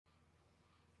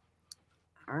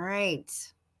All right,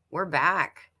 we're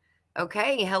back.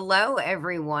 Okay, hello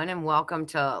everyone, and welcome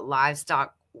to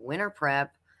Livestock Winter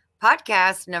Prep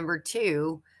podcast number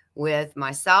 2 with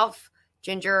myself,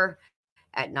 Ginger,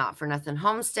 at Not for Nothing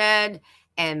Homestead,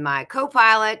 and my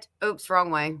co-pilot. Oops,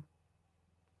 wrong way.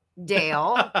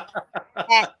 Dale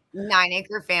at 9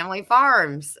 Acre Family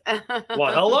Farms.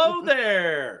 Well, hello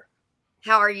there.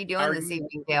 How are you How doing are this you?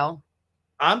 evening, Dale?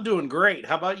 I'm doing great.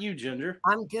 How about you, Ginger?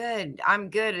 I'm good. I'm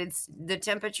good. It's the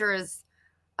temperature is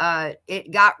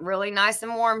it got really nice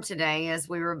and warm today, as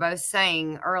we were both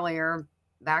saying earlier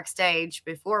backstage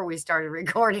before we started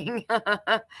recording.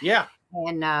 Yeah.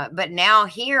 And but now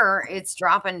here it's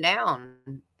dropping down.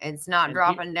 It's not And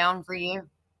dropping he, down for you.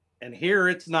 and here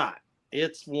it's not.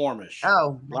 It's warmish.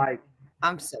 Oh, Like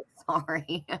I'm so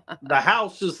sorry. the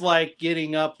house is like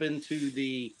getting up into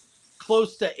the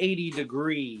close to 80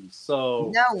 degrees.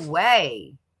 So, No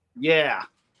way. yeah.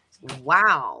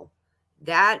 Wow.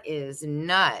 That is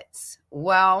nuts.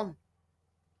 Well,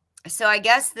 so I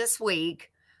guess this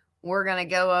week we're going to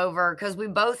go over, because we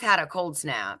both had a cold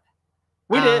snap.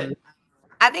 We did.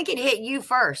 I think it hit you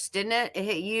first, didn't it? It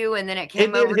hit you, and then it It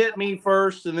came did over. hit me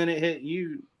first and then it hit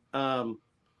you. And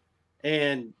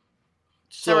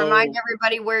So remind so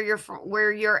everybody where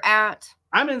you're at.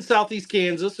 I'm in Southeast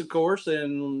Kansas, of course,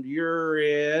 and you're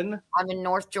in. I'm in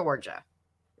North Georgia.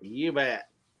 You bet.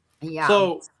 Yeah.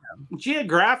 So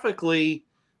geographically,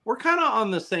 we're kind of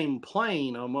on the same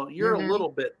plane. Almost, you're a little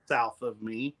bit south of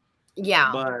me,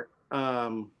 Yeah. but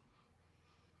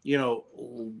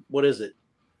what is it?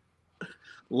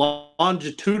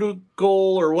 Longitudinal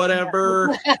or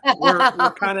whatever.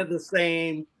 we're kind of the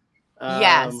same.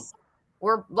 Yes.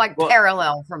 We're like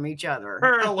parallel from each other.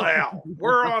 Parallel.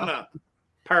 We're on the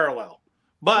parallel.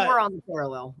 But we're on the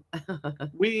parallel.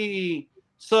 we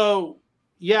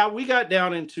got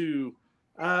down into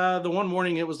the one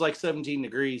morning it was like 17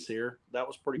 degrees here. That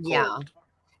was pretty cold. Yeah.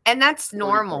 And that's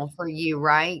normal for you,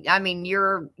 right? I mean,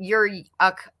 you're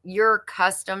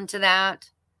accustomed to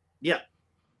that. Yeah.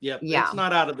 Yeah. It's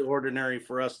not out of the ordinary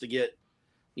for us to get,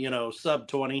 sub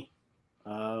 20.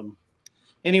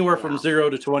 Anywhere from 0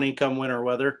 to 20 come winter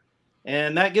weather.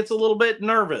 And that gets a little bit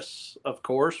nervous, of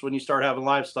course, when you start having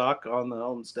livestock on the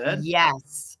homestead.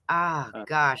 Yes.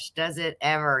 Gosh, does it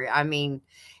ever? I mean,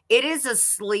 it is a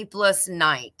sleepless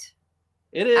night.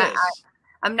 It is.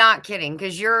 I'm not kidding,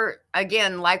 because you're,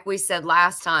 again, like we said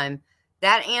last time,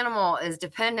 that animal is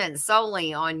dependent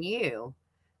solely on you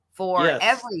for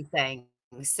everything.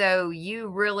 So you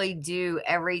really do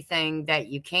everything that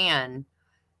you can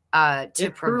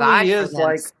to provide for them.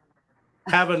 Like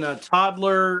having a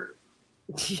toddler.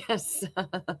 Yes.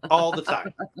 All the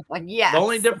time. Yes. The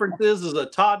only difference is a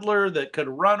toddler that could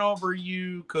run over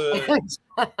you, could,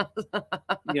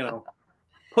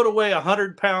 put away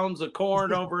 100 pounds of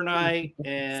corn overnight,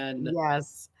 and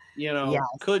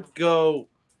could go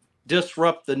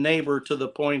disrupt the neighbor to the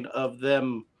point of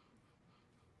them,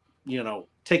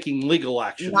 taking legal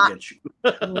action against you.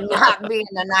 Not being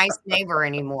a nice neighbor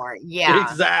anymore. Yeah.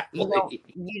 Exactly.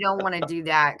 You don't want to do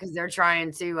that, because they're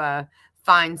trying to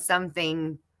find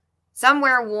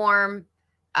somewhere warm,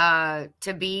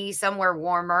 to be somewhere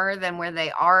warmer than where they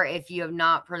are if you have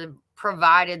not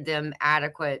provided them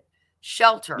adequate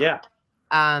shelter. Yeah.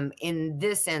 In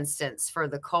this instance for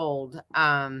the cold.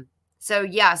 So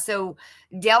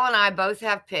Dale and I both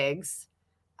have pigs.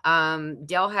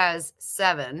 Dale has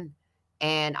 7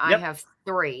 and I have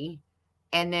 3.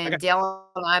 And then Dale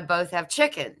and I both have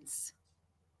chickens.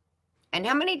 And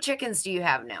how many chickens do you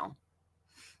have now?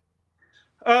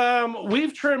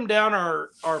 We've trimmed down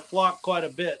our flock quite a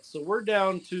bit. So we're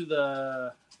down to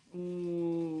the,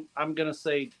 I'm going to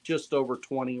say just over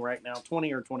 20 right now,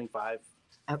 20 or 25.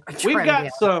 We've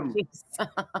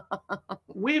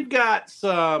got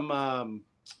some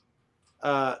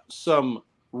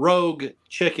rogue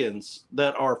chickens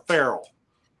that are feral.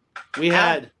 We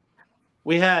had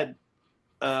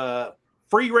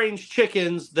free range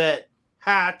chickens that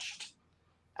hatched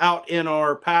out in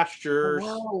our pastures.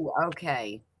 Oh,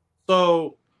 okay.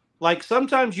 So, like,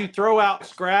 sometimes you throw out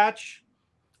scratch.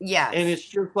 Yeah. And it's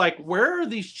just like, where are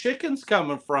these chickens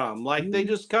coming from? Like, they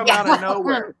just come out of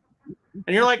nowhere.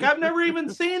 And you're like, I've never even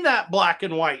seen that black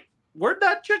and white. Where'd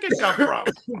that chicken come from?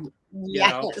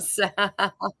 Yes.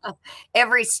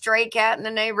 Every stray cat in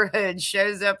the neighborhood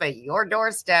shows up at your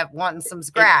doorstep wanting some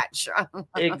scratch.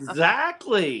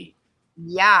 Exactly.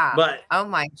 Yeah. But oh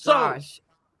my gosh. So,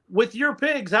 with your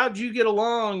pigs, how'd you get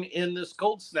along in this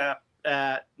cold snap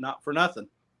at Not for Nothing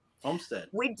Homestead?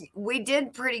 We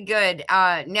did pretty good.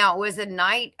 Now it was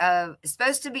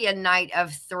supposed to be a night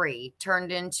of 3,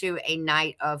 turned into a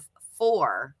night of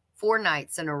 4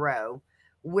 nights in a row,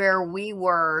 where we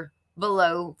were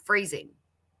below freezing.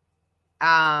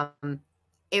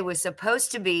 It was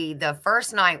supposed to be, the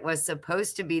first night was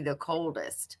supposed to be the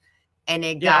coldest, and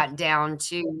it got down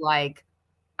to like,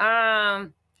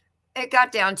 it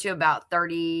got down to about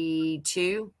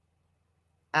 32,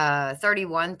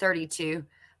 31, 32.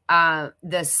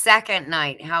 The second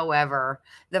night, however,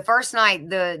 the first night,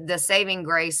 the saving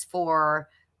grace for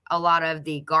a lot of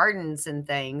the gardens and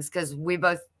things, because we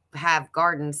both have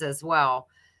gardens as well.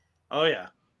 Oh yeah.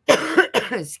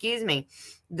 Excuse me.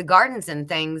 The gardens and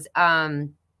things,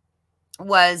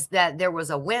 was that there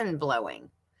was a wind blowing.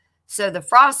 So the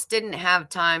frost didn't have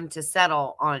time to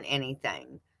settle on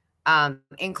anything,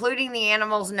 including the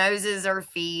animals' noses or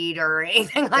feet or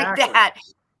anything like that.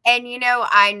 And, you know,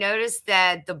 I noticed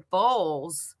that the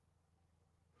bulls,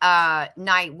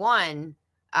 night one,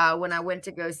 when I went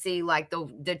to go see like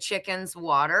the chickens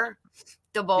water,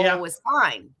 the bowl was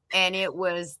fine. And that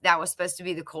was supposed to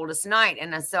be the coldest night.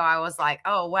 And so I was like,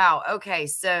 oh, wow. Okay.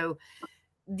 So,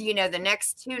 you know, the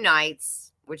next 2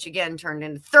 nights, which again turned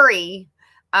into 3,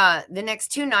 the next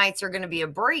 2 nights are going to be a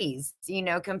breeze, you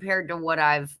know, compared to what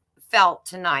I've felt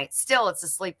tonight. Still, it's a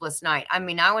sleepless night. I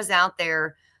mean, I was out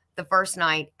there the first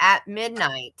night at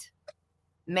midnight,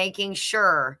 making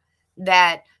sure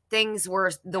that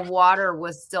the water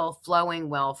was still flowing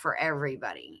well for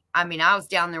everybody. I mean, I was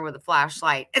down there with a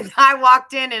flashlight, and I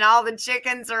walked in and all the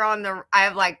chickens are I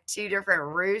have like 2 different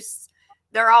roosts.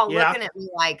 They're all looking at me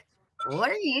like,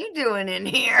 what are you doing in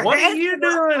here? What are you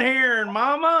doing here,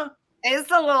 Mama?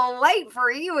 It's a little late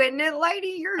for you, isn't it,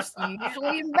 lady? You're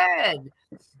usually in bed.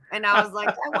 And I was like,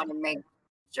 I want to make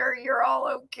sure you're all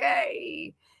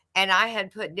okay. And I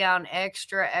had put down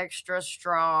extra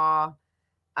straw.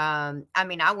 I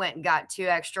mean, I went and got 2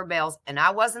 extra bales, and I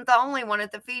wasn't the only one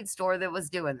at the feed store that was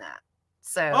doing that.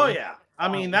 So, oh yeah, I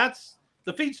mean,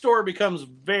 the feed store becomes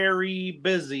very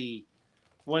busy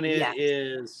when it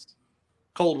is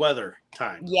cold weather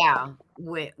time. Yeah,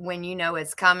 when you know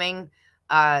it's coming,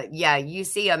 you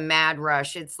see a mad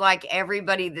rush. It's like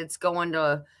everybody that's going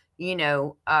to, you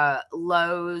know,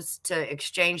 Lowe's to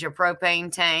exchange a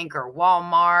propane tank, or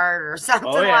Walmart or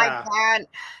something like that.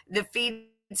 The feed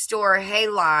store hay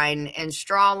line and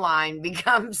straw line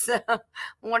becomes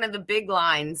one of the big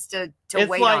lines to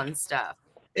wait on stuff.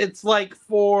 It's like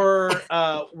for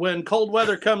when cold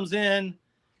weather comes in,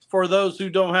 for those who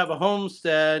don't have a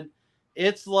homestead,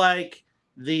 it's like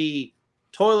the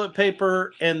toilet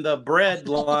paper and the bread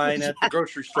line at the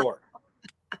grocery store.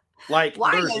 Like,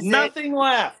 there's nothing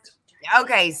left.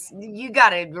 Okay, you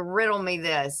got to riddle me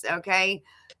this, okay?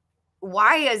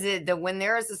 Why is it that when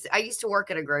there is I used to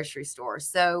work at a grocery store.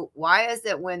 So why is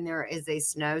it when there is a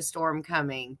snowstorm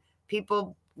coming,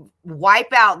 people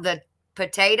wipe out the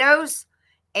potatoes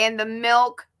and the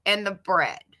milk and the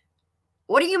bread?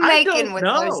 What are you making with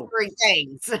those 3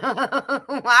 things?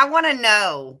 I want to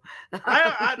know.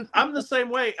 I'm the same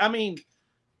way. I mean,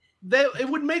 it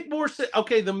would make more sense.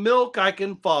 Okay, the milk I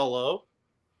can follow.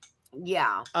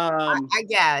 Yeah, I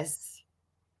guess.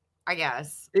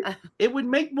 It would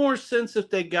make more sense if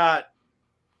they got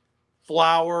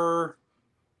flour.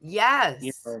 Yes.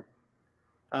 You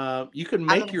know, you can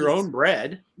make your own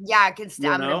bread. Yeah, I can.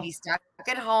 I'm going to be stuck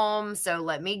at home, so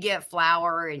let me get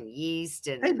flour and yeast.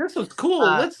 And hey, this is cool.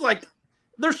 Let's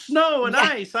there's snow and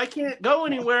ice. I can't go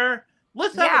anywhere.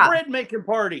 Let's have a bread making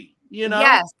party. You know,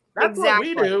 that's what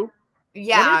we do.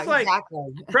 Yeah, when it's like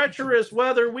treacherous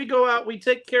weather, we go out, we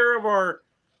take care of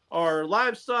our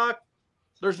livestock.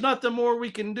 There's nothing more we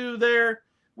can do there.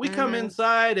 We come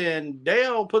inside, and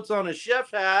Dale puts on a chef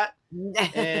hat,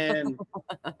 and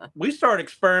we start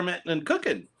experimenting and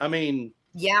cooking. I mean,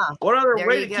 what other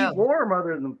way to keep warm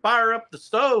other than fire up the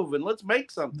stove and let's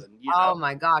make something? You know? Oh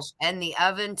my gosh. And the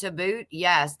oven to boot.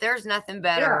 Yes. There's nothing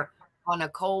better on a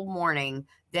cold morning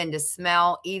than to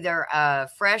smell either a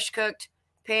fresh cooked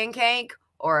pancake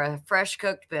or a fresh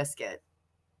cooked biscuit.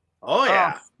 Oh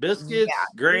yeah. Biscuits,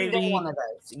 gravy,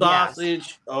 sausage.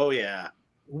 Yes. Oh yeah.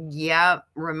 Yep.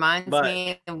 Reminds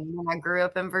me of when I grew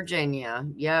up in Virginia.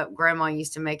 Yep. Grandma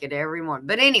used to make it every morning.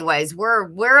 But anyways,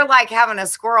 we're like having a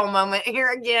squirrel moment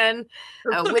here again,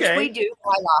 which we do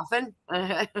quite often.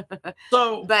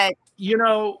 So, but you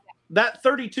know, that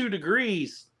 32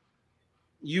 degrees,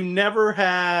 you never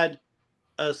had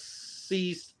a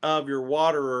cease of your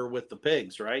waterer with the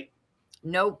pigs, right?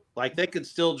 Nope. Like they could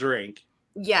still drink.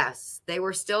 Yes, they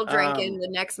were still drinking. The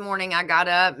next morning I got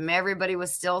up and everybody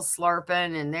was still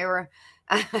slurping, and they were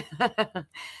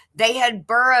they had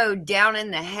burrowed down in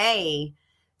the hay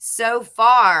so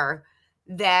far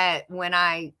that when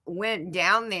I went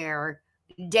down there,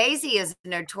 Daisy is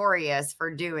notorious for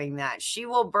doing that. She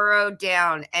will burrow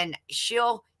down and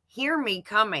she'll hear me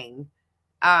coming.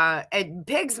 And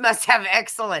pigs must have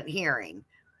excellent hearing.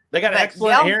 They got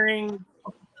excellent hearing.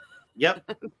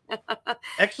 Yep.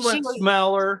 Excellent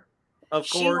smeller, of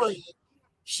course.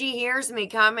 She hears me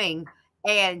coming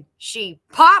and she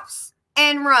pops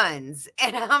and runs.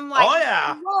 And I'm like, oh,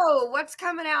 yeah. Whoa, what's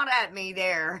coming out at me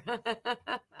there?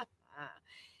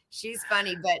 She's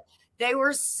funny, but they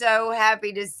were so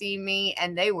happy to see me,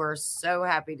 and they were so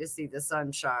happy to see the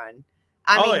sunshine.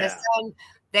 I mean, the sun,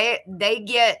 they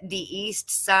get the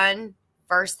east sun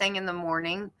first thing in the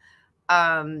morning.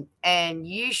 And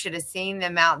you should have seen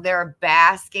them out there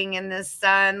basking in the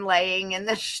sun, laying in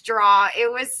the straw. It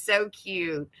was so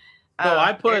cute. So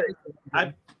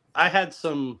I had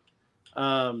some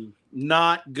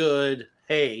not good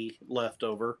hay left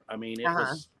over. I mean, it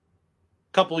was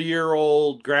a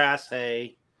couple-year-old grass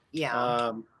hay.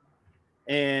 Yeah.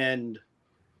 And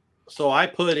so I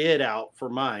put it out for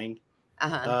mine.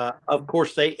 Of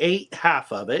course, they ate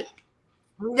half of it.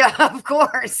 Yeah, of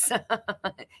course.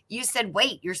 You said,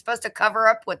 wait, you're supposed to cover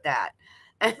up with that.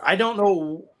 I don't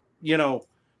know,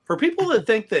 for people that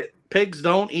think that pigs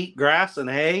don't eat grass and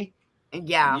hay,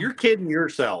 yeah, you're kidding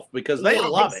yourself, because they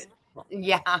love it.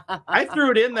 Yeah. I threw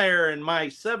it in there, and my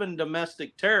 7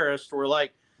 domestic terrorists were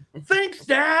like, thanks,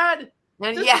 Dad.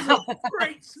 This is a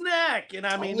great snack. And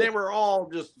I mean, they were all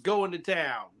just going to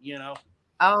town,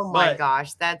 Oh my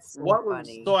gosh, that's so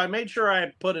funny. So I made sure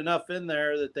I put enough in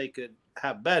there that they could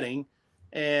have bedding,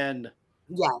 and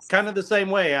kind of the same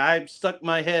way I stuck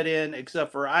my head in,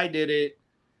 except for I did it,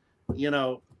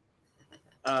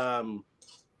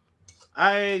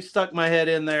 I stuck my head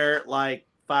in there at like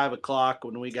 5 o'clock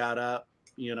when we got up,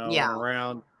 and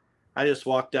around. I just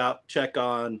walked out, check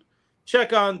on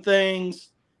things,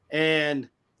 and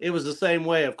it was the same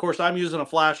way. Of course, I'm using a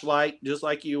flashlight just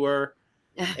like you were.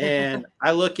 And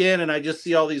I look in and I just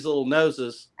see all these little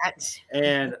noses.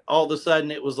 And all of a sudden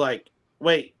it was like,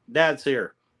 wait, Dad's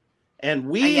here. And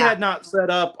we had not set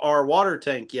up our water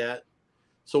tank yet.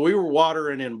 So we were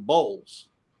watering in bowls,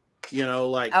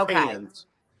 like pans.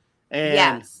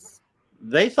 And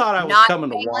they thought I was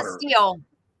coming to water.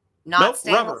 Not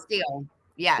stainless steel.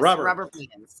 Yes, rubber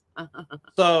pans.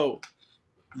 So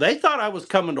they thought I was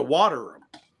coming to water them,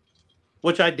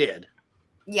 which I did.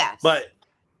 Yes. But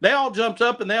they all jumped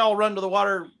up and they all run to the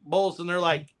water bowls and they're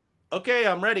like, okay,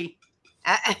 I'm ready.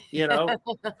 So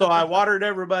I watered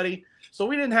everybody. So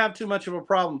we didn't have too much of a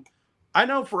problem. I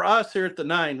know for us here at the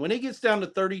 9, when it gets down to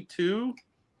 32,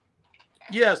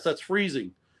 yes, that's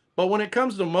freezing. But when it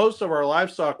comes to most of our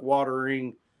livestock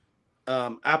watering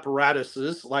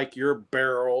apparatuses, like your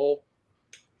barrel,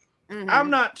 I'm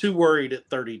not too worried at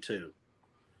 32.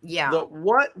 Yeah.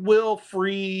 What will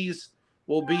freeze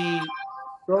will be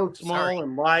so small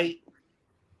and light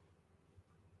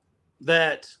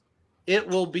that it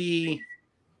will be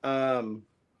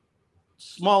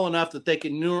small enough that they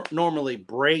can normally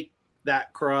break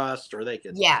that crust, or they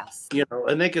can,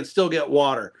 and they can still get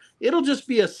water. It'll just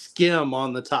be a skim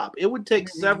on the top. It would take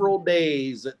several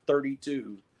days at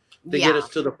 32 to get us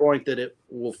to the point that it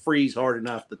will freeze hard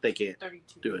enough that they can't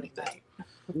do anything.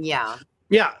 Yeah.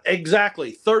 Yeah,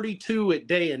 exactly. 32 at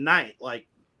day and night, like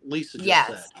Lisa just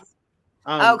said.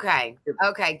 Okay.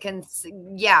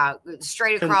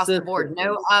 Straight across the board.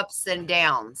 No ups and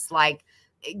downs, like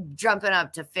jumping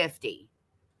up to 50.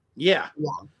 Yeah.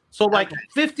 So like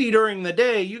 50 during the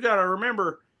day, you got to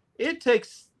remember, it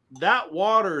takes that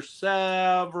water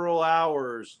several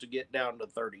hours to get down to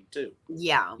 32.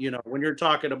 Yeah. When you're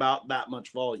talking about that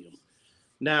much volume.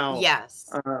 Now,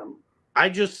 I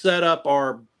just set up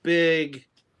our big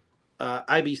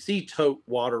IBC tote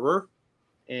waterer,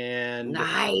 and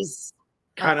nice.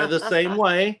 Kind of the same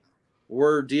way.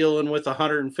 We're dealing with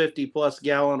 150 plus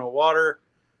gallon of water.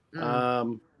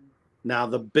 Now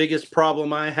the biggest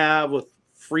problem I have with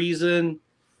freezing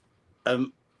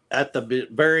at the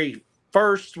very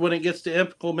first, when it gets to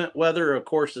inclement weather, of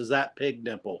course, is that pig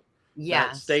nipple.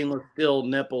 That stainless steel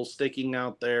nipple sticking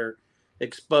out there,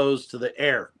 exposed to the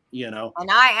air. And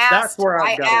I asked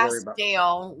about.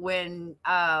 Dale when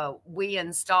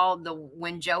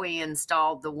when Joey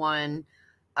installed the one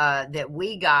that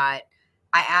we got.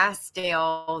 I asked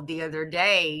Dale the other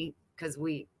day, because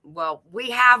we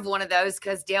have one of those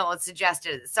because Dale had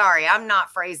suggested it. Sorry, I'm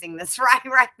not phrasing this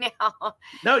right now.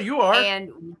 No, you are.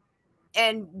 And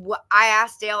I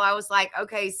asked Dale, I was like,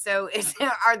 okay, so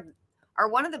are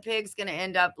one of the pigs going to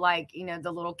end up like,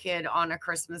 the little kid on A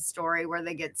Christmas Story, where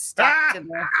they get stuck to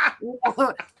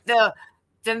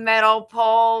the metal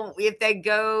pole if they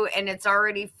go and it's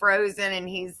already frozen? And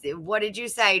what did you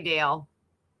say, Dale?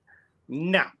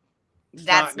 No.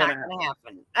 That's not going to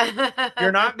happen.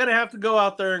 You're not going to have to go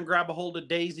out there and grab a hold of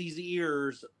Daisy's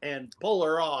ears and pull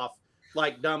her off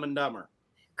like Dumb and Dumber.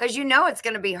 Because you know it's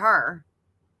going to be her.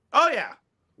 Oh, yeah.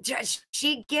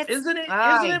 She gets... Isn't it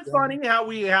funny how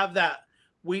we have that?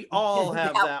 We all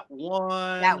have that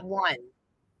one. That one.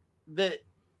 That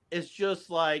is just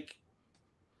like,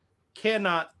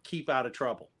 cannot keep out of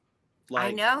trouble. Like,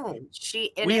 I know.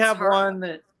 We have one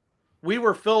that we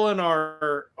were filling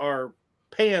our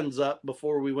pans up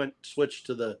before we switched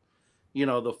to the,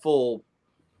 the full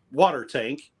water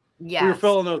tank. Yeah. We were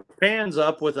filling those pans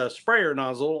up with a sprayer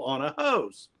nozzle on a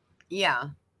hose. Yeah.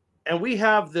 And we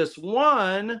have this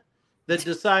one that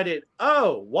decided,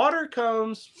 water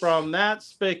comes from that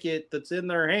spigot that's in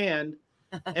their hand,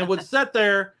 and would sit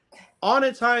there on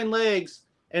its hind legs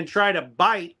and try to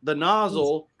bite the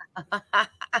nozzle.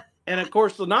 And of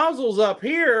course, the nozzle's up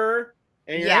here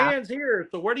and your hand's here.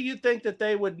 So where do you think that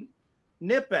they would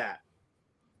nip at?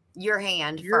 Your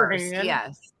hand first.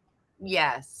 Yes.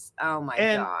 Yes. Oh my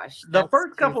gosh. The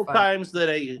first couple times that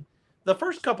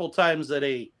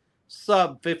a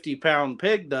sub 50-pound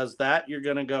pig does that, you're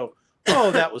going to go, oh,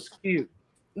 that was cute.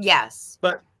 Yes.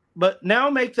 But now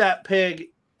make that pig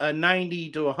a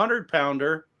 90 to 100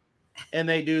 pounder, and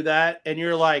they do that, and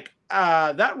you're like,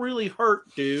 that really hurt,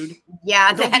 dude.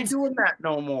 Yeah, don't be doing that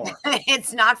no more.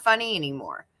 It's not funny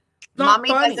anymore. Mommy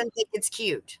doesn't think it's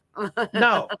cute.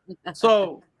 No.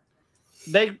 So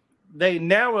they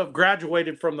now have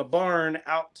graduated from the barn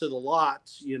out to the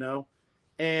lots,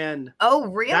 and oh,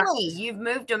 really? You've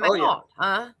moved them out,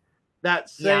 huh? That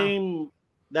same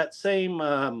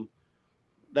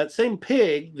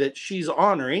pig that she's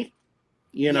ornery,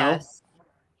 yes.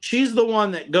 She's the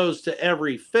one that goes to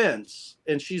every fence,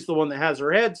 and she's the one that has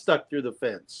her head stuck through the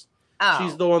fence. Oh.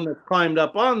 She's the one that climbed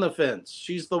up on the fence.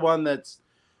 She's the one that's,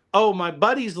 my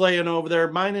buddy's laying over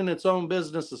there minding its own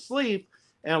business asleep,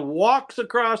 and walks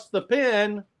across the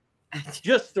pen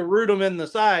just to root him in the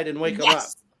side and wake him up.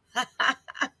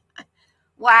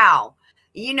 Wow.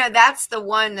 That's the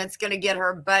one that's going to get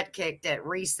her butt kicked at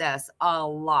recess a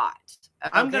lot.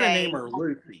 Okay? I'm going to name her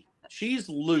Lucy. She's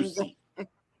Lucy.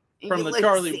 From the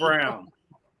Charlie Brown.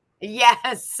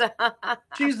 Yes.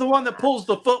 She's the one that pulls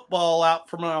the football out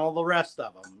from all the rest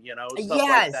of them, stuff yes,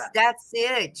 like that. That's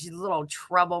it. You little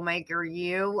troublemaker,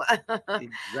 you.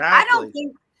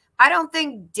 Exactly. I don't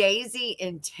think Daisy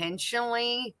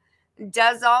intentionally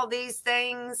does all these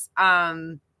things.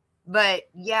 But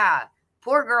yeah,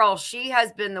 poor girl, she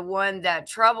has been the one that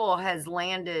trouble has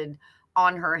landed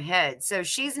on her head. So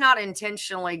she's not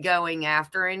intentionally going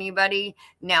after anybody.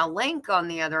 Now, Link, on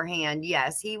the other hand,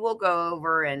 yes, he will go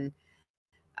over and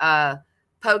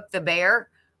poke the bear,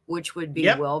 which would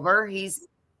be Wilbur.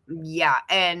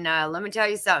 And let me tell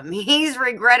you something. He's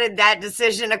regretted that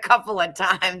decision a couple of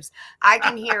times. I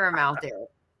can hear him out there.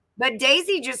 But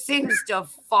Daisy just seems to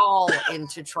fall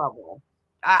into trouble.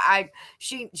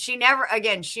 She never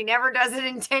does it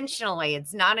intentionally.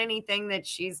 It's not anything that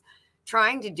she's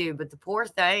trying to do, but the poor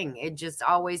thing, it just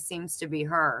always seems to be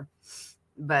her.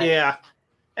 But yeah,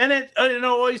 and it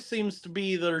always seems to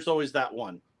be, there's always that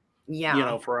one.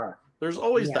 Yeah, for her, there's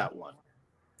always that one.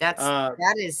 That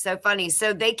is so funny.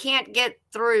 So they can't get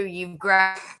through. You've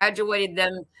graduated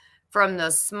them from the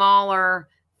smaller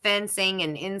fencing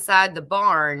and inside the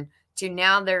barn to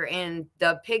now they're in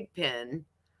the pig pen.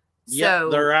 Yeah,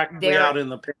 so they're actually out in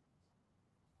the pig.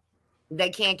 They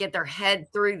can't get their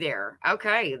head through there.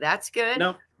 Okay, that's good.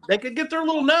 No, they could get their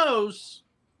little nose.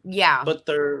 Yeah. But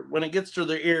when it gets to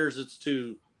their ears, it's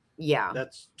too. Yeah.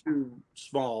 That's too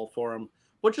small for them,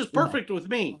 which is perfect with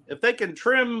me. If they can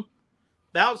trim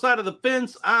the outside of the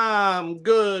fence, I'm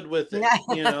good with it.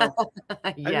 Yes.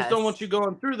 I just don't want you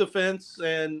going through the fence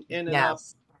and ending up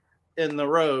in the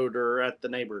road or at the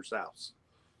neighbor's house.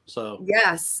 So.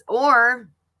 Yes, or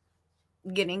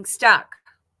getting stuck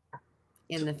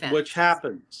in the fence, which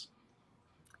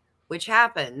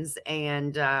happens,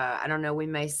 and I don't know, we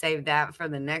may save that for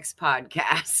the next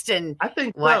podcast, and I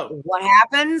think what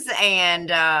happens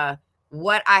and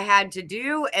what I had to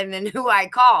do and then who I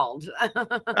called.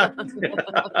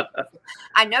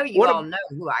 I know you all know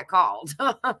who I called.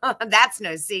 That's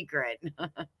no secret.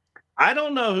 I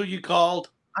don't know who you called.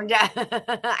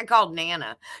 I called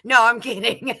Nana. No, I'm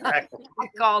kidding. I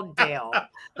called Dale.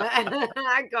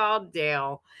 I called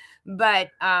Dale. But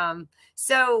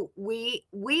so we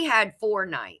had 4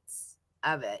 nights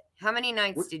of it. How many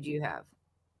nights did you have?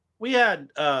 We had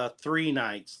 3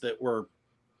 nights that were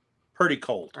pretty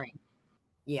cold. 3.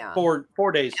 Yeah. 4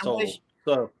 days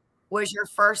total. Was your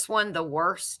first one the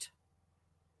worst?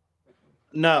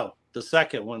 No, the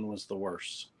second one was the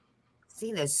worst.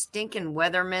 See, those stinking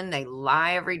weathermen, they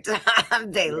lie every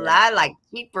time. They lie like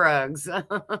sheep rugs.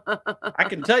 I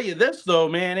can tell you this though,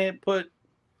 man, it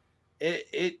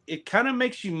kind of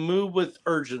makes you move with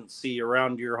urgency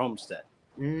around your homestead.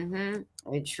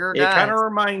 It sure It kind of does.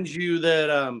 reminds you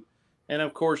that and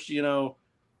of course,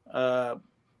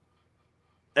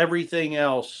 everything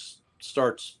else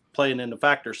starts playing into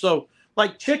factor. So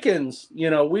like chickens, a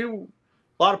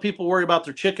lot of people worry about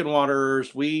their chicken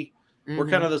waterers. We're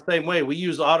kind of the same way. We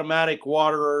use automatic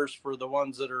waterers for the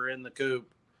ones that are in the coop.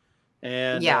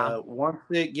 And once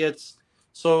it gets,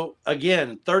 so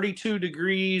again, 32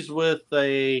 degrees with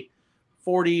a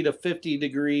 40 to 50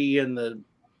 degree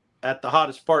at the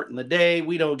hottest part in the day,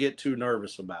 we don't get too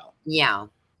nervous about. Yeah.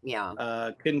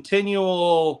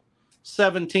 Continual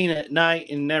 17 at night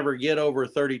and never get over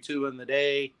 32 in the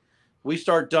day, we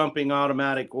start dumping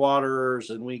automatic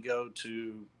waterers and we go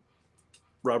to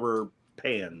rubber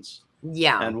pans.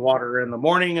 Yeah. And water in the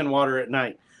morning and water at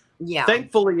night. Yeah.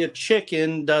 Thankfully, a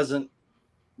chicken doesn't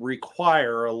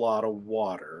require a lot of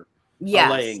water.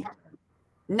 Yes.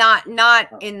 Not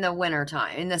in the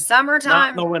wintertime. In the summertime? Not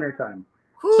in the wintertime.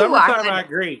 Summertime, I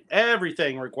agree.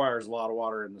 Everything requires a lot of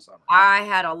water in the summer. I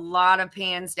had a lot of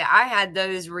pans. I had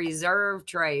those reserve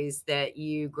trays that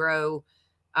you grow,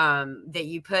 that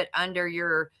you put under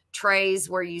your trays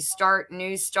where you start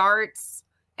new starts.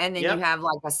 And then you have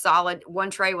like a solid one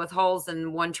tray with holes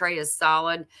and one tray is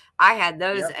solid. I had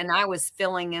those and I was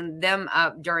filling them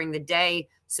up during the day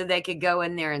so they could go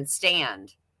in there and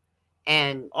stand.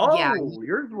 And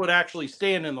yours would actually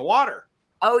stand in the water.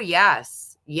 Oh,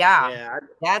 yes. Yeah.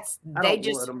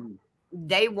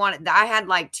 They wanted, I had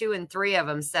like 2 and 3 of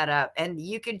them set up and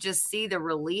you could just see the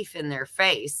relief in their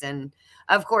face. And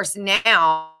of course,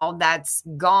 now that's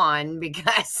gone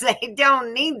because they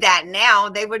don't need that now.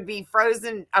 They would be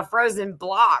a frozen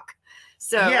block.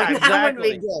 So that would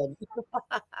be good.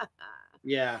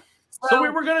 Yeah. So we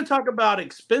were going to talk about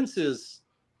expenses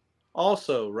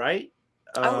also, right?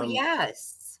 Oh,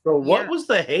 yes. So what was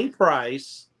the hay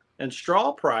price and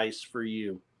straw price for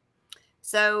you?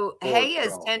 So hay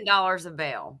is $10 a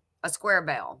bale, a square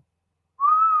bale.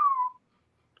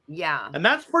 Yeah. And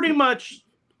that's pretty much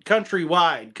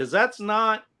countrywide because that's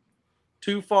not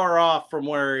too far off from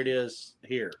where it is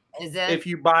here. Is it? If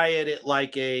you buy it at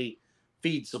like a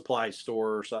feed supply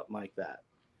store or something like that.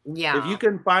 Yeah. If you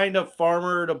can find a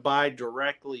farmer to buy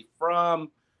directly from,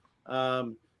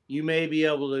 you may be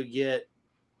able to get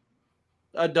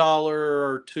 $1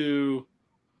 or $2,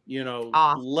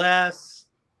 less.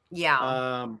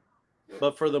 Yeah.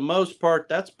 But for the most part,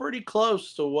 that's pretty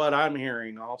close to what I'm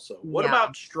hearing also. What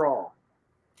about straw?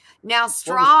 Now,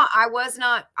 straw,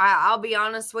 I'll be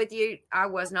honest with you, I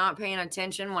was not paying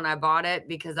attention when I bought it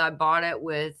because I bought it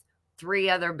with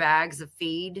 3 other bags of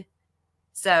feed.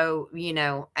 So,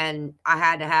 and I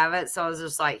had to have it. So I was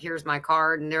just like, here's my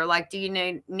card. And they're like, do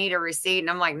you need a receipt?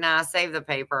 And I'm like, nah, save the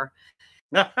paper.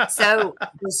 So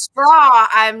the straw,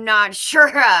 I'm not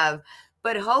sure of,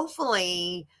 but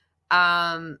hopefully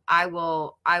I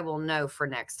will know for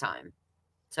next time.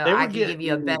 So I can give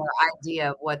you a better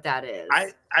idea of what that is.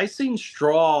 I seen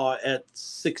straw at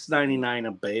 $6.99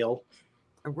 a bale.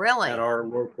 Really? At our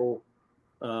local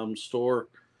store.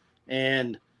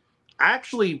 And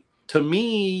actually, to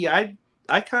me, I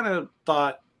kind of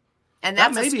thought and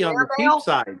that's that may be on the cheap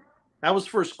side. That was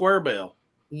for a square bale.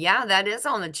 Yeah, that is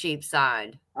on the cheap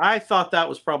side. I thought that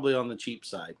was probably on the cheap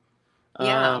side.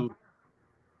 Yeah.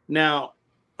 Now,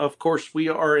 of course, we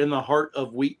are in the heart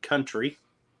of wheat country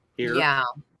here. Yeah.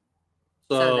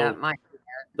 So that might be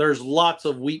there's lots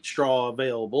of wheat straw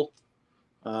available.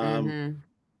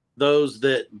 Those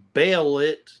that bale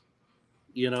it,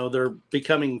 they're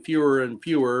becoming fewer and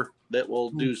fewer that will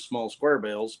do small square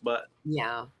bales. But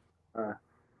it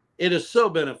is so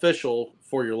beneficial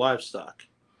for your livestock.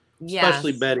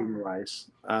 Especially bedding wise.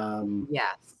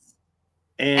 Yes.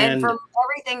 And from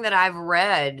everything that I've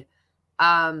read,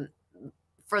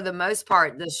 for the most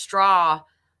part, the straw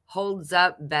holds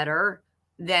up better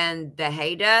than the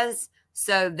hay does.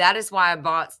 So that is why I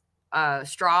bought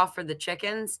straw for the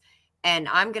chickens. And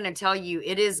I'm going to tell you,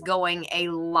 it is going a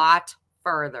lot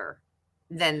further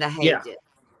than the hay did.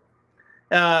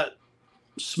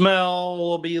 Smell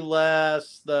will be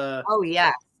less. Breakdown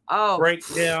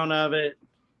of it.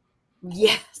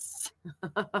 Yes.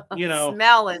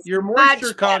 Smell is your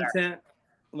moisture content.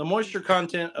 The moisture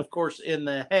content, of course, in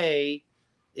the hay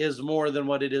is more than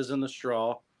what it is in the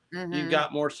straw. You've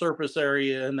got more surface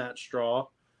area in that straw.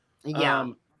 Yeah.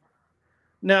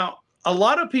 Now, a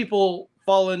lot of people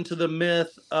fall into the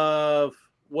myth of,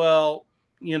 well,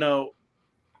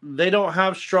 they don't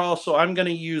have straw, so I'm going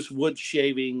to use wood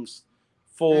shavings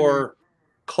for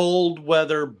cold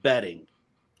weather bedding.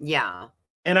 Yeah.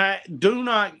 And I don't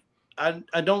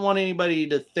want anybody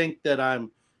to think that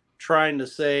I'm trying to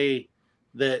say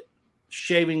that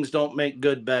shavings don't make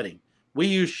good bedding. We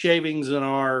use shavings in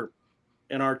our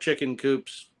chicken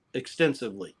coops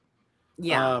extensively.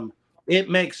 Yeah. It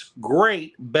makes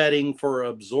great bedding for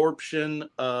absorption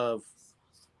of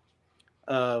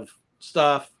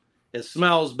stuff. It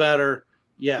smells better.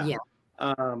 Yeah.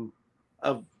 Yeah.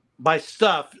 Of by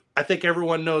stuff, I think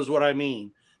everyone knows what I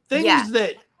mean. Yes. Things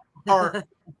that are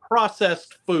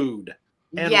processed food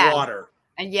and Yes. water.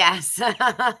 Yes.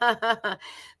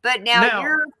 But now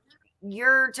Now,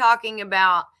 you're talking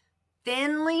about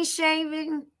thinly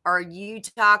shaving, or are you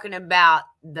talking about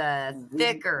the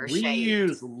thicker we shaving?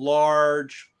 use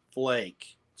large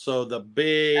flake, so the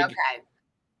Okay.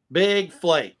 big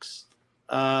flakes.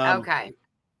 Okay.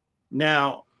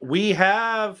 Now we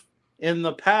have in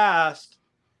the past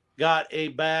got a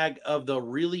bag of the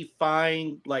really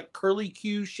fine, like curly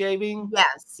Q shaving.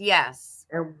 Yes. Yes.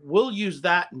 And we'll use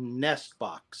that in nest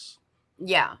box.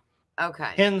 Yeah.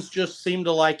 Okay. Hens just seem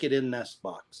to like it in nest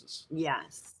boxes.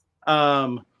 Yes.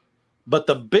 But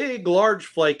the big, large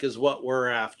flake is what we're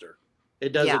after.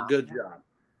 It does a good job.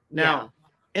 Now,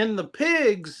 in the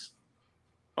pigs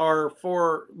are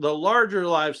for the larger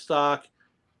livestock,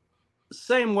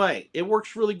 same way. It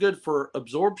works really good for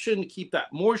absorption to keep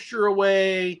that moisture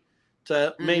away,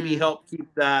 to maybe help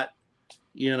keep that,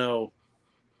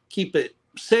 keep it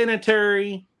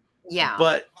sanitary. Yeah.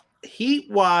 But heat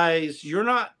wise, you're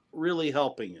not really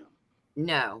helping them.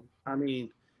 No. I mean,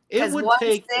 it Because would one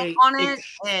take sit on it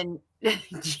and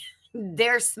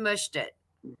they're smushed it.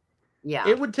 Yeah.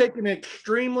 It would take an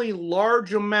extremely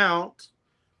large amount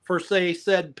for, say,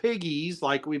 said piggies,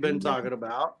 like we've been talking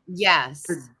about. Yes.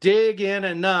 To dig in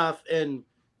enough and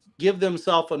give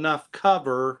themselves enough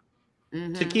cover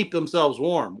to keep themselves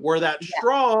warm. Where that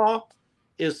straw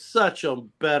is such a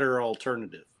better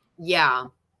alternative. Yeah.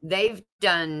 They've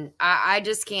done, I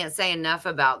just can't say enough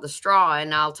about the straw.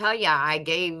 And I'll tell you,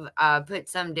 I put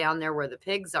some down there where the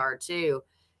pigs are too.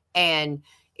 And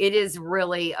it is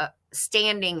really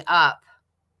standing up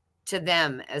to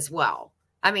them as well.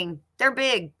 I mean, they're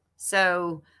big,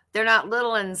 so they're not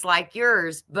little ones like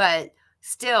yours, but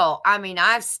still, I mean,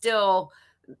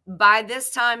 by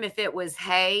this time, if it was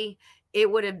hay, it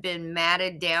would have been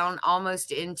matted down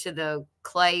almost into the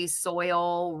clay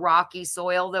soil, rocky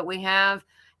soil that we have.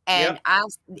 And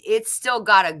it's still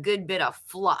got a good bit of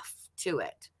fluff to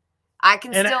it. I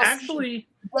can still see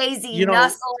Daisy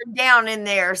nestling down in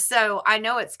there. So I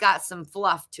know it's got some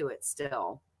fluff to it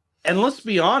still. And let's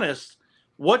be honest,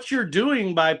 what you're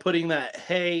doing by putting that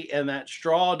hay and that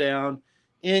straw down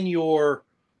in your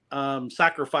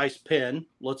sacrifice pen,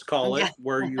 let's call it,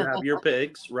 where you have your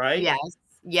pigs, right? Yes.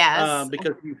 Yes.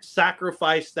 Because you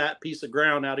sacrificed that piece of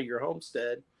ground out of your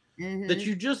homestead that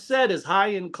you just said is high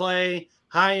in clay,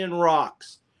 high in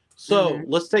rocks. So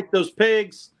let's take those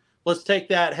pigs, let's take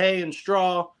that hay and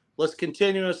straw, let's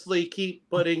continuously keep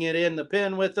putting it in the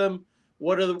pen with them.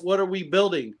 What are we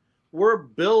building? We're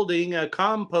building a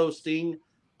composting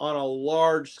on a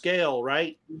large scale,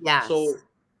 right? Yes.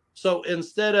 So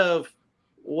instead of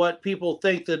what people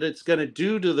think that it's going to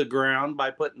do to the ground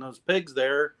by putting those pigs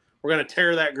there, we're going to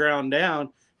tear that ground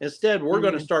down. Instead, we're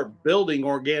going to start building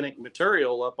organic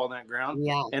material up on that ground,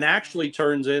 and actually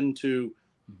turns into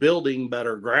building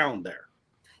better ground there.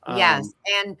 Yes.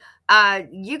 And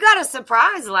you got a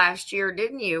surprise last year,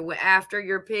 didn't you? After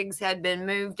your pigs had been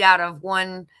moved out of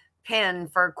one pen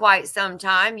for quite some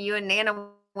time, you and Nana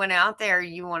went out there.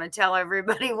 You want to tell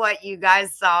everybody what you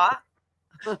guys saw?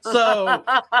 So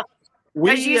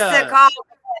because you said,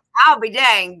 I'll be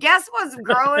dang. Guess what's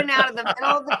growing out of the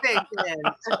middle of the pig pen?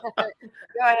 Go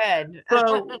ahead.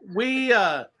 So we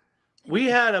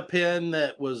had a pen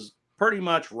that was pretty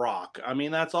much rock. I mean,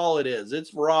 that's all it is.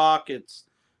 It's rock. It's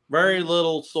very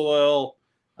little soil.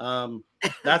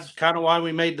 That's kind of why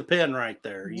we made the pen right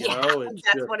there. You know,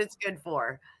 that's what it's good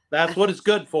for. That's what it's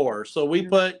good for. So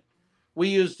we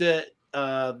used it.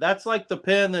 That's like the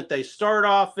pen that they start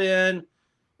off in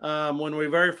when we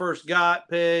very first got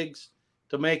pigs,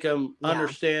 to make them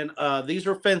understand these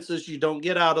are fences. You don't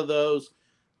get out of those.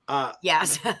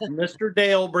 Yes. Mr.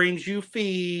 Dale brings you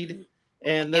feed,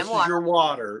 and this is your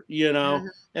water,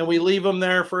 and we leave them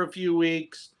there for a few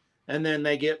weeks, and then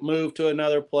they get moved to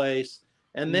another place.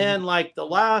 And then like the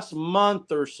last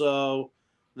month or so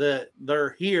that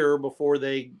they're here before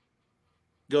they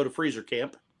go to freezer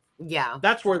camp. Yeah.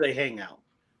 That's where they hang out.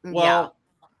 Well,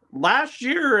 last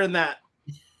year in that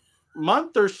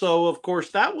month or so, of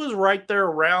course, that was right there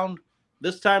around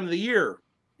this time of the year.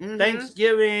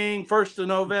 Thanksgiving, 1st of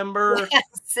November.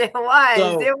 Yes, it was.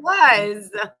 So, it was.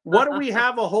 What do we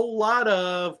have a whole lot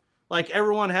of? Like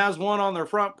everyone has one on their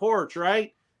front porch,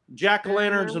 right?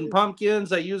 Jack-o'-lanterns and pumpkins.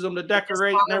 They use them to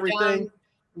decorate and everything.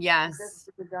 Yes. This is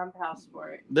the dump house for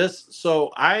it.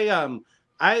 So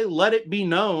I let it be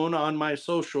known on my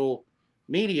social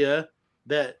media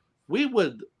that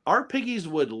our piggies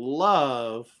would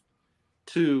love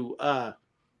to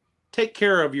take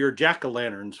care of your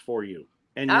jack-o'-lanterns for you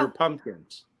and your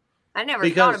pumpkins. I never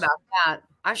thought about that.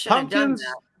 I should have done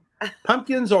that.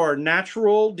 Pumpkins are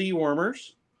natural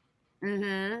dewormers.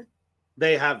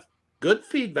 They have good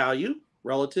feed value,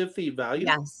 relative feed value.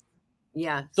 Yes.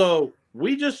 Yeah. So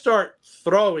we just start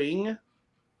throwing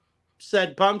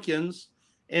said pumpkins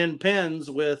in pens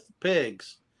with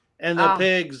pigs, and the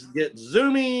pigs get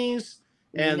zoomies,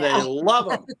 and they love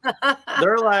them.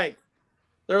 They're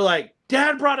like,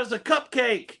 Dad brought us a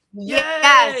cupcake.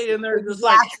 Yes, yay! And they're just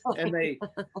like, and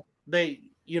they,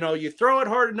 you throw it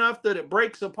hard enough that it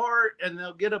breaks apart, and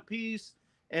they'll get a piece.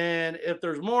 And if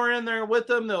there's more in there with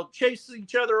them, they'll chase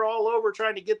each other all over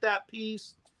trying to get that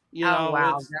piece.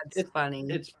 Wow, that's funny.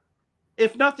 It's,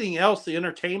 if nothing else, the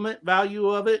entertainment value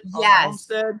of it on the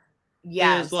homestead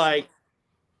is like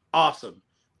awesome.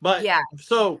 But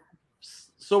so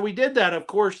we did that. Of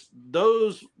course,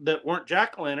 those that weren't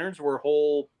jack-o'-lanterns were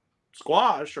whole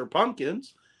squash or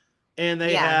pumpkins, and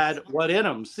they had what in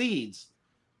them? Seeds.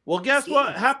 Well, guess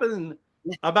what happened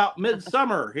about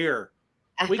midsummer here?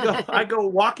 I go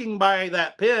walking by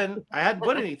that pen. I hadn't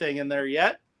put anything in there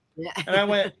yet. And I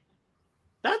went,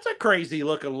 that's a crazy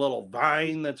looking little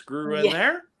vine that's grew in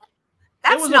there.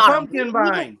 It was not a pumpkin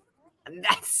vine.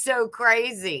 That's so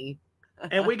crazy.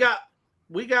 And we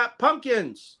got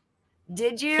pumpkins.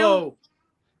 Did you?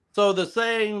 So the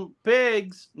same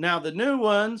pigs, now the new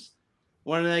ones,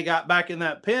 when they got back in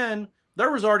that pen,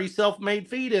 there was already self-made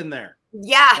feed in there.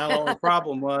 Yeah. Now the only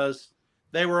problem was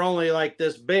they were only like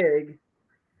this big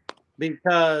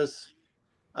because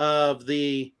of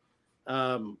the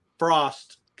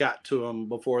frost got to them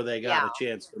before they got a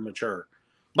chance to mature.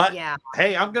 But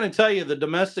hey, I'm going to tell you, the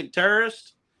domestic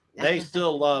terrorists, they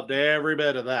still loved every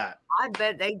bit of that. I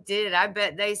bet they did. I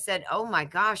bet they said, oh my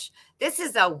gosh, this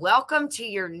is a welcome to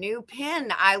your new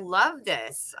pen. I love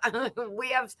this.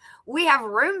 we have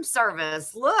room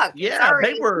service. Look. Yeah,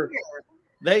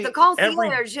 the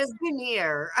concierge has been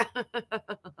here.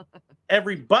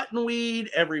 Every buttonweed,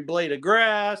 every blade of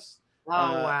grass,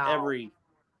 wow.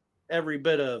 every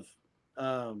bit of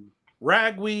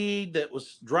ragweed that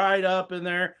was dried up in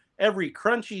there, every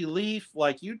crunchy leaf.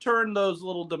 Like, you turn those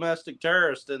little domestic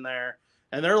terrorists in there,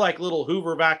 and they're like little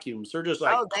Hoover vacuums. They're just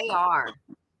like, they are.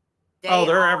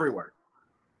 They're everywhere.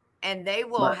 And they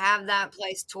will have that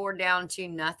place tore down to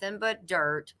nothing but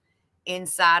dirt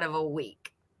inside of a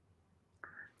week.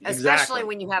 Especially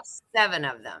when you have 7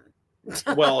 of them.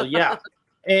 Well, yeah.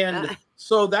 And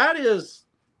so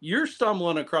you're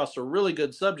stumbling across a really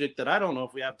good subject that I don't know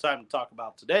if we have time to talk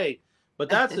about today, but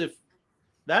that's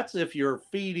if you're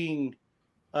feeding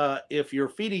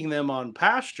them on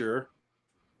pasture.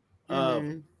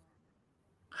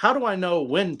 How do I know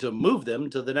when to move them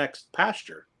to the next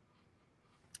pasture?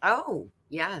 Oh,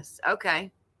 yes.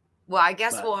 Okay. Well, I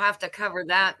guess we'll have to cover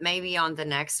that maybe on the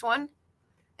next one.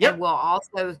 Yep. And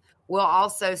we'll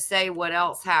also say what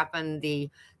else happened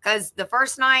because the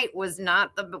first night was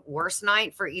not the worst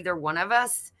night for either one of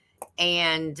us.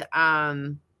 And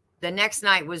the next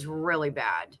night was really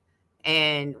bad.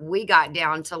 And we got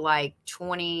down to like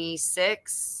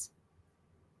 26.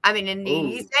 I mean, and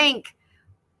you think,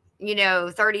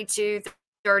 32,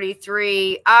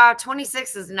 33,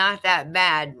 26 is not that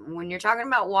bad. When you're talking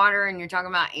about water and you're talking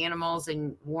about animals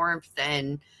and warmth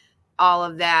and all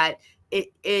of that, that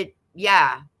you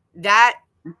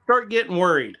start getting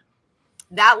worried.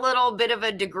 That little bit of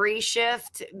a degree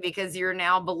shift, because you're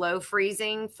now below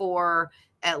freezing for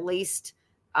at least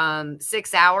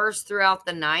 6 hours throughout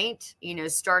the night,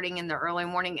 starting in the early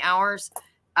morning hours.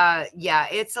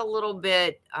 It's a little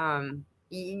bit,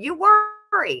 you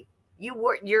worry.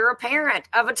 You're a parent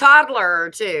of a toddler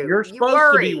or two. You're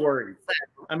supposed to be worried.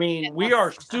 I mean, we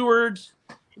are stewards.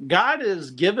 God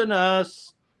has given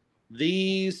us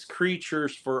these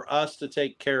creatures for us to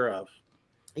take care of.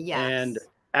 Yes. And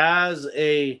as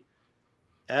a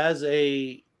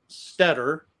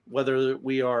steader, whether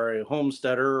we are a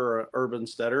homesteader or an urban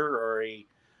steader or a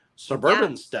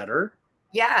suburban steader,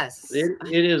 yes, it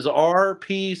is our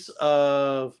piece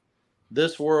of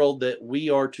this world that we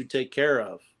are to take care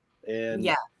of. And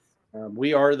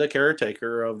we are the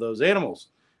caretaker of those animals.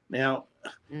 Now,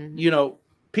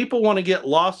 people want to get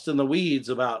lost in the weeds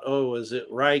about, is it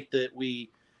right that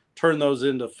we turn those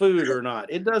into food or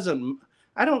not. It doesn't,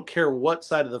 I don't care what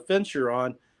side of the fence you're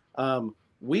on.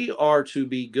 We are to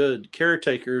be good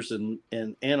caretakers and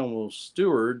animal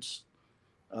stewards,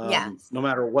 Yes. no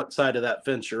matter what side of that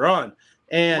fence you're on.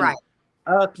 And Right.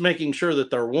 us making sure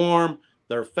that they're warm,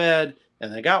 they're fed,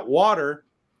 and they got water.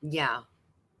 Yeah.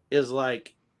 Is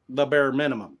like the bare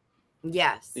minimum.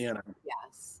 Yes. You know.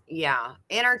 Yes. Yeah.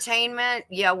 Entertainment.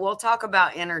 Yeah, we'll talk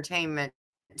about entertainment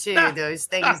too. Those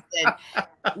things that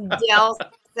Dale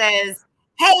says,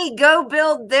 hey, go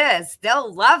build this.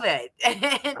 They'll love it.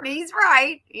 And he's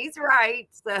right. He's right.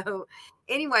 So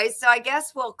anyway, so I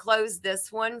guess we'll close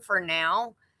this one for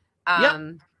now.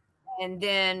 Yep. And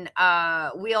then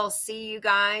we'll see you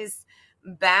guys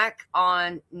back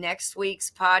on next week's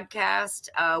podcast,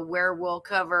 where we'll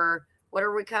cover, what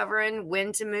are we covering?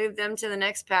 When to move them to the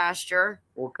next pasture.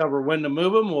 We'll cover when to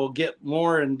move them. We'll get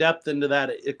more in depth into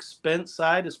that expense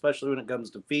side, especially when it comes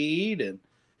to feed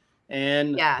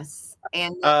and yes,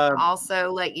 and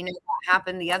also let you know what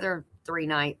happened the other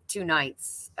 2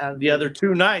 nights of the other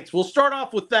 2 nights. We'll start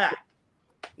off with that.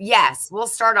 Yes, we'll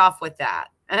start off with that.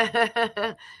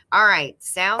 All right,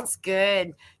 sounds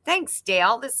good. Thanks,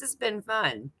 Dale. This has been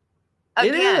fun.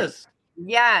 Again, it is.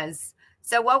 Yes.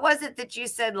 So what was it that you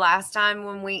said last time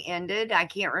when we ended? I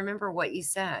can't remember what you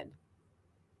said.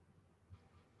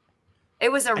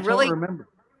 It was a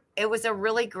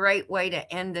really great way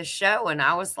to end the show. And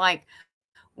I was like,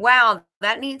 wow,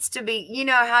 that needs to be, you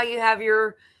know how you have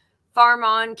your farm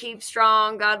on, keep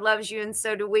strong, God loves you, and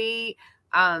so do we.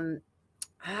 I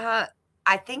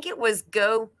think it was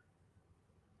go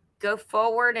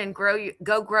forward and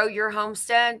go grow your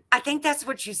homestead. I think that's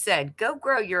what you said. Go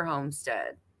grow your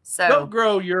homestead. So go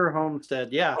grow your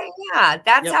homestead. Yeah. Yeah,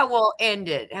 that's how we'll end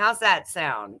it. How's that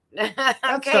sound?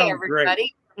 Okay,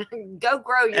 everybody. Great. Go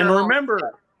grow your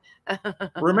homestead.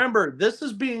 Remember, this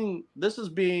is being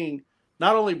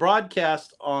not only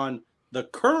broadcast on the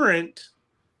current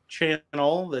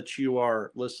channel that you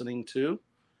are listening to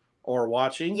or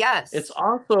watching. Yes. It's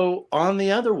also on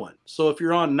the other one. So if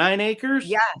you're on 9 Acres,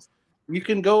 yes, you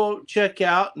can go check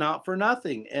out Not For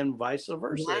Nothing, and vice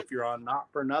versa. Yes. If you're on Not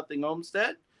For Nothing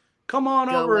Homestead, come on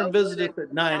over and visit us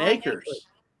at 9 Acres.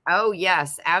 Oh,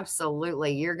 yes,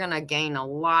 absolutely. You're going to gain a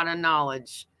lot of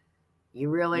knowledge. You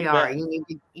really are. Bet.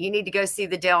 You need to go see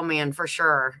the Dale Man for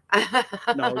sure.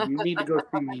 No, you need to go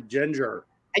see Ginger.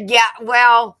 Yeah,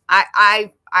 well,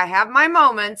 I have my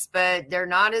moments, but they're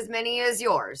not as many as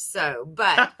yours. So,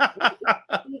 but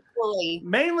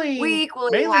mainly you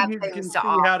can see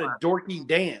how to dorky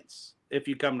dance if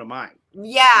you come to mine.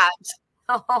 Yeah.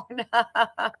 Oh no.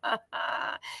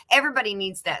 Everybody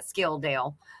needs that skill,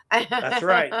 Dale. That's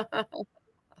right. All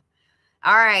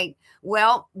right.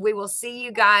 Well, we will see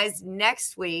you guys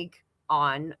next week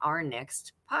on our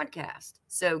next podcast.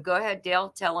 So go ahead,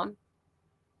 Dale. Tell them.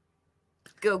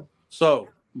 Go. So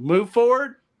move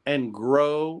forward and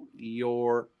grow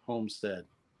your homestead.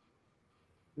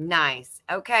 Nice.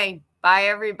 Okay. Bye,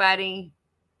 everybody.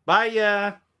 Bye,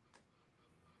 yeah.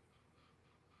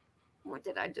 What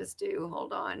did I just do?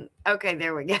 Hold on. Okay,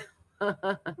 there we go.